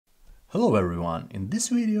Hello everyone, in this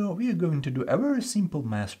video we are going to do a very simple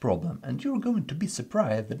math problem and you're going to be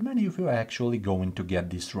surprised that many of you are actually going to get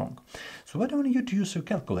this wrong. So I want you to use your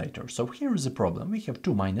calculator. So here is the problem. We have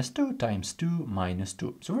 2 minus 2 times 2 minus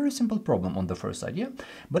 2. So very simple problem on the first side, yeah?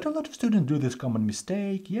 But a lot of students do this common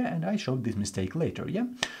mistake, yeah, and I showed this mistake later, yeah?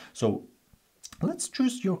 So let's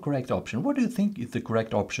choose your correct option. What do you think is the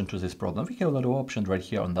correct option to this problem? We have a lot of options right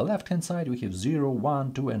here on the left hand side. We have 0,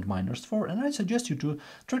 1, 2 and minus 4, and I suggest you to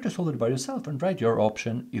try to solve it by yourself and write your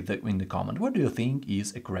option in the comment. What do you think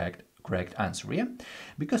is a correct answer, yeah?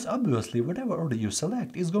 Because obviously whatever order you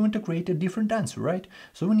select is going to create a different answer, right?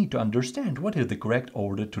 So we need to understand what is the correct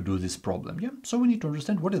order to do this problem, yeah? So we need to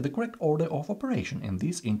understand what is the correct order of operation in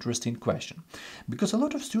this interesting question. Because a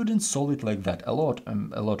lot of students solve it like that, a lot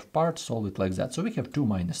of parts solve it like that. So we have 2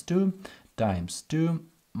 minus 2 times 2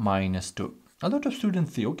 minus 2. A lot of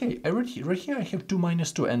students say, okay, right here I have 2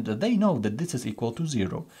 minus 2, and they know that this is equal to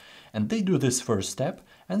 0. And they do this first step,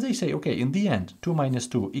 and they say, okay, in the end, 2 minus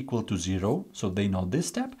 2 equal to 0, so they know this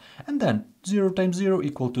step, and then 0 times 0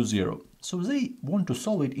 equal to 0. So they want to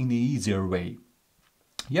solve it in an easier way.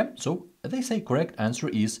 Yeah, so they say correct answer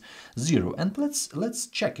is 0, and let's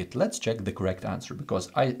check it. Let's check the correct answer, because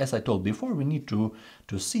as I told before, we need to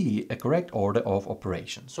see a correct order of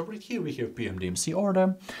operation. So right here we have PEMDAS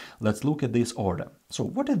order. Let's look at this order. So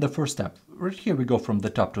what is the first step? Right here we go from the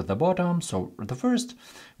top to the bottom. So the first,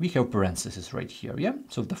 we have parentheses right here, yeah?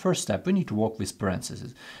 So the first step, we need to work with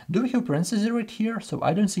parentheses. Do we have parentheses right here? So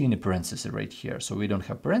I don't see any parentheses right here. So we don't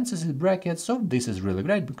have parentheses, brackets, so this is really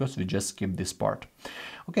great because we just skip this part.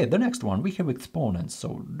 Okay, the next one, we have exponents.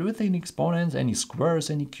 So do we see any exponents, any squares,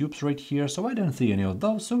 any cubes right here? So I don't see any of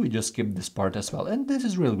those, so we just skip this part as well. And this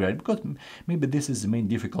is really great because maybe this is the main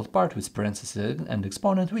difficult part with parentheses and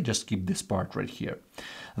exponents. We just skip this part right here.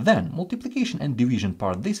 Then multiplication and division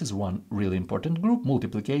part. This is one really important group,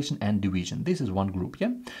 multiplication and division. This is one group,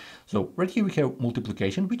 yeah? So right here we have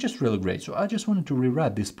multiplication, which is really great. So I just wanted to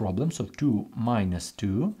rewrite this problem. So 2 minus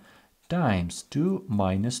 2 times 2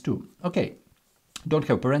 minus 2. Okay. Don't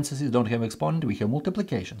have parentheses, don't have exponent, we have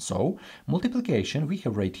multiplication. So multiplication we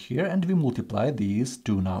have right here, and we multiply these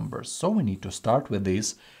two numbers. So we need to start with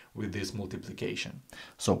this multiplication.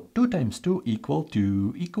 So 2 times 2 equal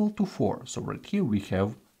to 4. So right here we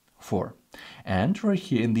have 4. And right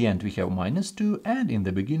here in the end we have minus 2, and in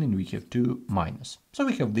the beginning we have 2 minus. So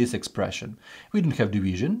we have this expression. We don't have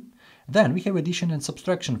division. Then we have addition and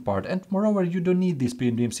subtraction part, and moreover you don't need this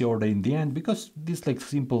PEMDAS order in the end, because this like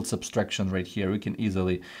simple subtraction right here you can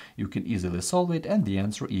easily solve it, and the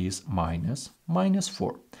answer is minus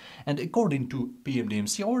 4. And according to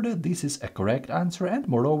PEMDAS order, this is a correct answer, and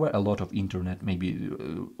moreover a lot of internet, maybe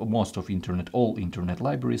most of internet, all internet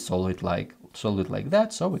libraries solve it like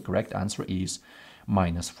that. So a correct answer is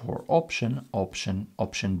minus 4, option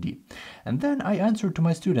D. And then I answer to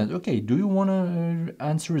my students, okay, do you want to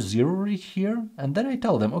answer 0 right here? And then I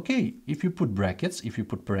tell them, okay, if you put brackets, if you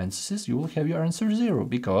put parentheses, you will have your answer 0,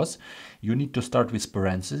 because you need to start with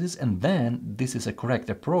parentheses, and then this is a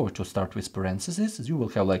correct approach to start with parentheses. You will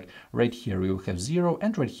have like right here you will have 0,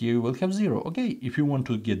 and right here you will have 0. Okay, if you want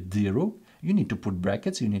to get 0, you need to put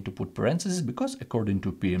brackets, you need to put parentheses, because according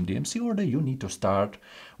to PEMDAS order, you need to start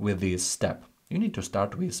with this step. You need to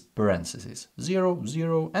start with parentheses, 0,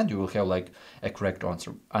 0, and you will have like a correct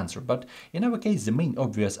answer. But in our case, the main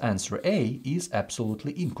obvious answer A is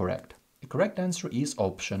absolutely incorrect. The correct answer is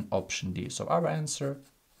option D. So our answer,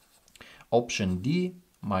 option D,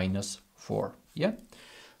 minus 4. Yeah?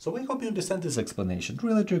 So I hope you understand this explanation.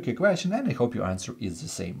 Really tricky question, and I hope your answer is the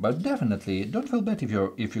same. But definitely don't feel bad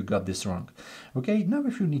if you got this wrong. Okay, now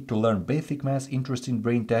if you need to learn basic math, interesting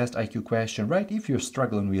brain test, IQ question, right? If you're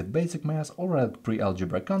struggling with basic math or a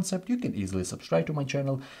pre-algebra concept, you can easily subscribe to my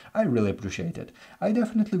channel. I really appreciate it. I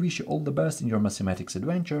definitely wish you all the best in your mathematics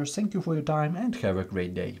adventures. Thank you for your time and have a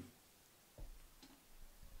great day.